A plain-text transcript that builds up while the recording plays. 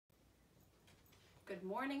Good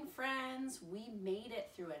morning, friends. We made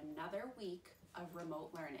it through another week of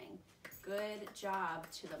remote learning. Good job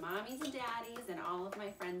to the mommies and daddies and all of my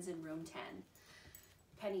friends in room 10.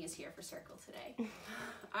 Penny is here for circle today.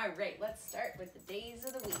 All right, let's start with the days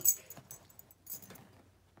of the week.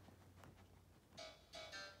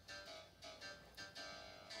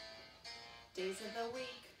 Days of the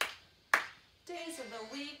week, days of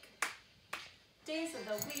the week, days of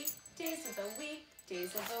the week, days of the week,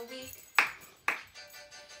 days of the week.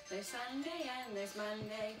 There's Sunday and there's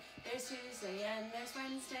Monday, there's Tuesday and there's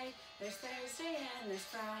Wednesday, there's Thursday and there's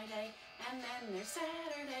Friday, and then there's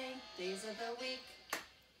Saturday. Days of the week,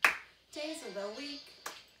 days of the week,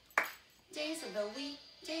 days of the week,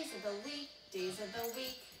 days of the week, days of the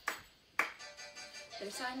week.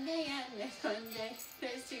 There's Sunday and there's Monday,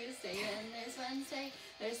 there's Tuesday and there's Wednesday,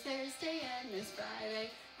 there's Thursday and there's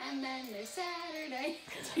Friday, and then there's Saturday.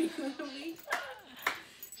 Days of the week,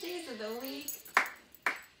 days of the week,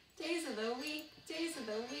 days of the week, days of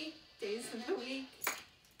the week, days of the week.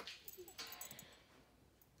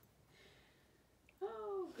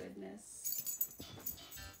 Oh, goodness.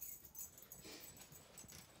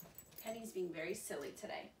 Penny's being very silly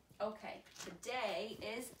today. Okay, today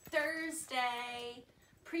is Thursday.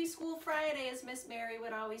 Preschool Friday, as Miss Mary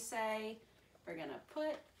would always say. We're gonna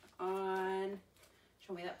put on,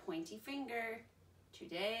 show me that pointy finger.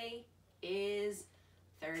 Today is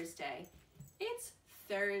Thursday. It's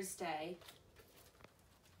Thursday.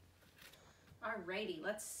 Alrighty,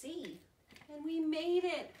 let's see. And we made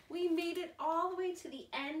it. We made it all the way to the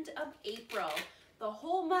end of April. The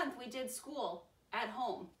whole month we did school at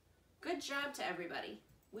home. Good job to everybody.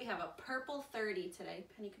 We have a purple 30 today.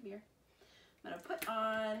 Penny, come here. I'm gonna put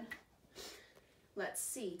on, let's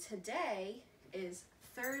see, today is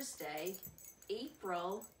Thursday,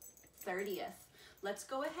 April 30th. Let's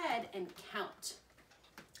go ahead and count.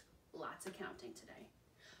 Lots of counting today.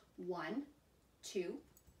 1, 2,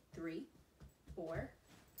 3, 4,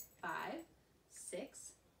 5,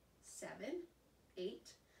 6, 7,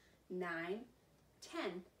 8, 9,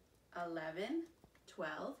 10, 11,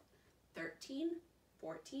 12, 13,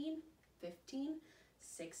 14, 15,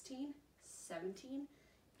 16, 17,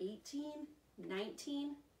 18,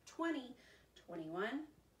 19, 20, 21,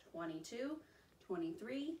 22,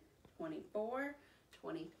 23, 24,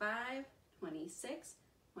 25, 26,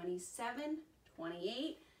 27,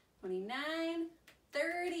 28, 29,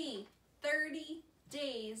 30. 30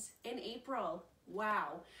 days in April.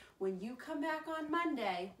 Wow. When you come back on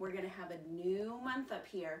Monday, we're going to have a new month up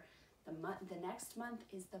here. The next month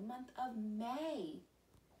is the month of May.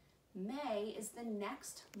 May is the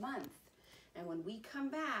next month. And when we come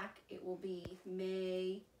back, it will be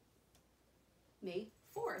May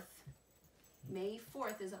 4th. May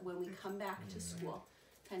 4th is when we come back to school.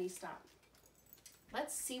 Penny, stop.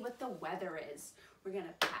 Let's see what the weather is. We're going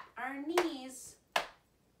to pat our knees.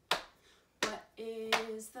 What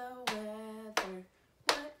is the weather?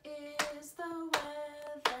 What is the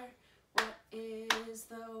weather? What is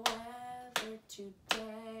the weather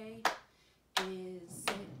today? Is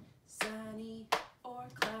it sunny or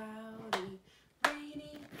cloudy?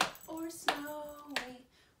 Rainy or snowy?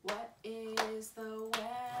 What is the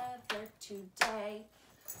weather today?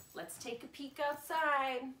 Let's take a peek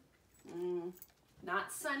outside.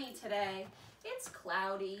 Not sunny today. It's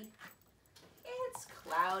cloudy. It's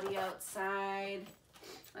cloudy outside.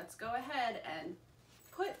 Let's go ahead and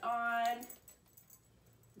put on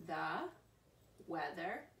the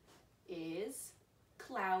weather is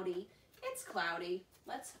cloudy. It's cloudy.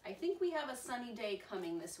 I think we have a sunny day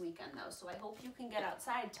coming this weekend though, so I hope you can get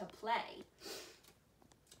outside to play.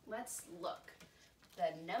 Let's look.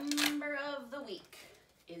 The number of the week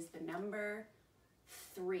is the number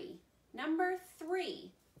 3. Number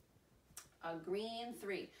 3, a green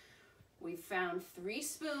 3. We've found 3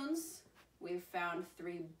 spoons, we've found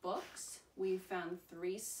 3 books, we've found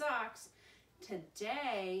 3 socks.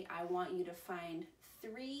 Today, I want you to find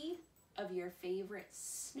 3 of your favorite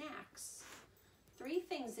snacks. 3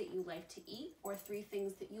 things that you like to eat or 3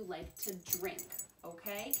 things that you like to drink,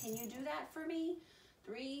 okay? Can you do that for me?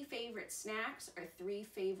 3 favorite snacks or 3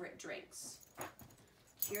 favorite drinks.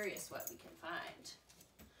 Curious what we can find.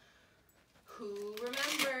 Who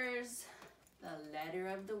remembers the letter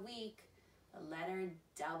of the week? The letter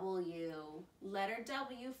W. Letter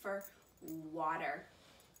W for water.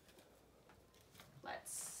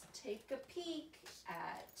 Let's take a peek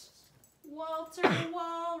at Walter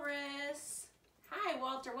Walrus. Hi,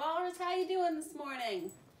 Walter Walrus. How you doing this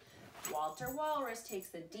morning? Walter Walrus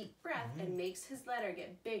takes a deep breath and makes his letter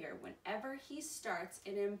get bigger whenever he starts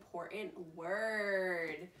an important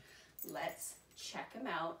word. Let's check him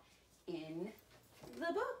out in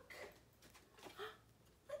the book.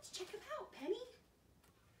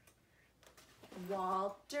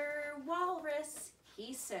 Walter Walrus,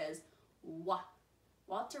 he says wa.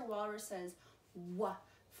 Walter Walrus says wa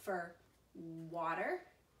for water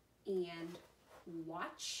and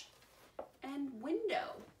watch and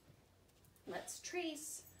window. Let's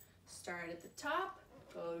trace. Start at the top,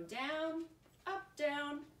 go down,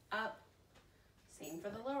 up. Same for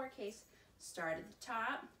the lowercase. Start at the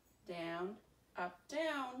top, down, up,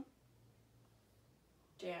 down,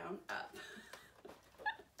 up.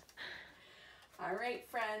 All right,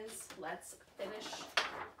 friends, let's finish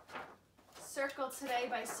circle today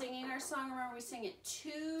by singing our song. Remember, we sing it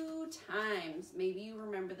 2 times. Maybe you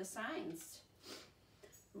remember the signs.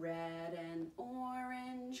 Red and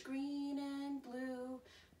orange, green and blue,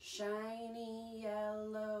 shiny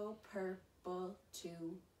yellow, purple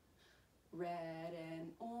too. Red and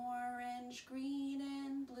orange, green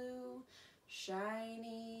and blue,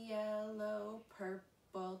 shiny yellow,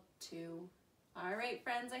 purple too. All right,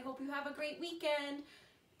 friends, I hope you have a great weekend.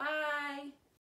 Bye.